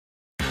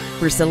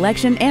For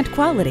selection and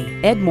quality,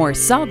 Edmore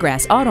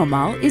Sawgrass Auto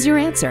Mall is your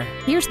answer.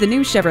 Here's the new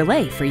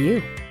Chevrolet for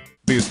you.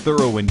 Be as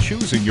thorough in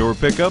choosing your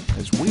pickup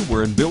as we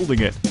were in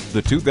building it.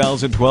 The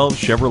 2012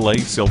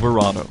 Chevrolet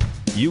Silverado.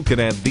 You can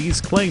add these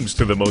claims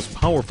to the most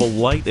powerful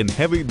light and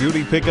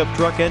heavy-duty pickup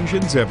truck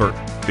engines ever.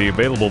 The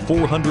available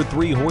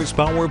 403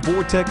 horsepower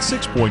Vortec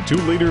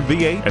 6.2-liter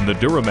V8 and the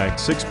Duramax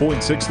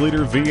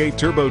 6.6-liter V8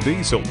 turbo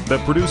diesel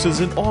that produces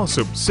an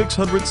awesome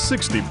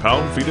 660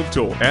 pound-feet of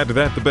torque. Add to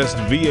that the best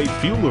V8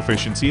 fuel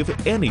efficiency of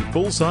any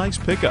full-size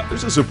pickup.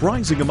 There's a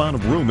surprising amount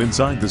of room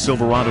inside the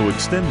Silverado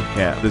Extended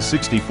Cab. The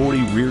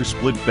 60/40 rear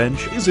split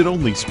bench isn't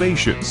only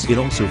spacious, it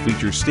also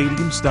features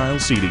stadium-style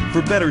seating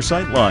for better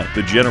sightline.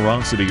 The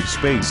generosity of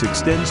space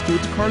extends to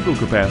its cargo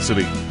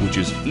capacity, which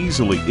is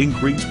easily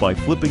increased by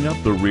flipping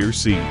up the rear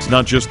seat. It's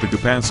not just the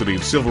capacity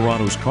of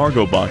Silverado's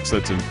cargo box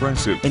that's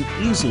impressive. An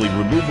easily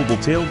removable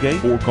tailgate,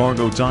 4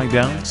 cargo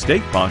tie-down,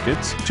 stake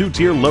pockets,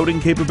 2-tier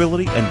loading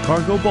capability, and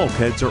cargo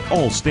bulkheads are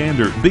all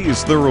standard. Be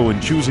as thorough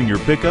in choosing your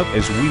pickup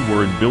as we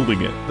were in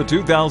building it. The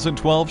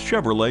 2012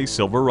 Chevrolet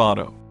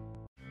Silverado.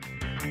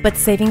 But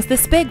savings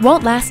this big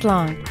won't last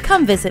long.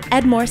 Come visit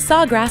Edmore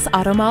Sawgrass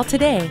Auto Mall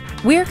today.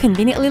 We're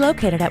conveniently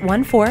located at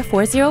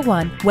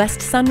 14401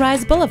 West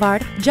Sunrise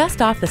Boulevard,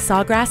 just off the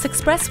Sawgrass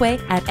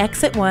Expressway at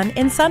Exit 1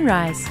 in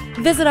Sunrise.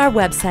 Visit our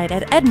website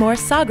at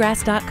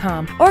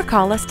edmoresawgrass.com or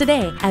call us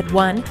today at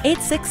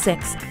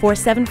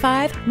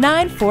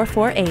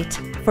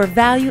 1-866-475-9448. For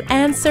value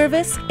and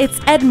service, it's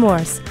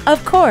Edmore's,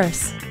 of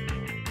course.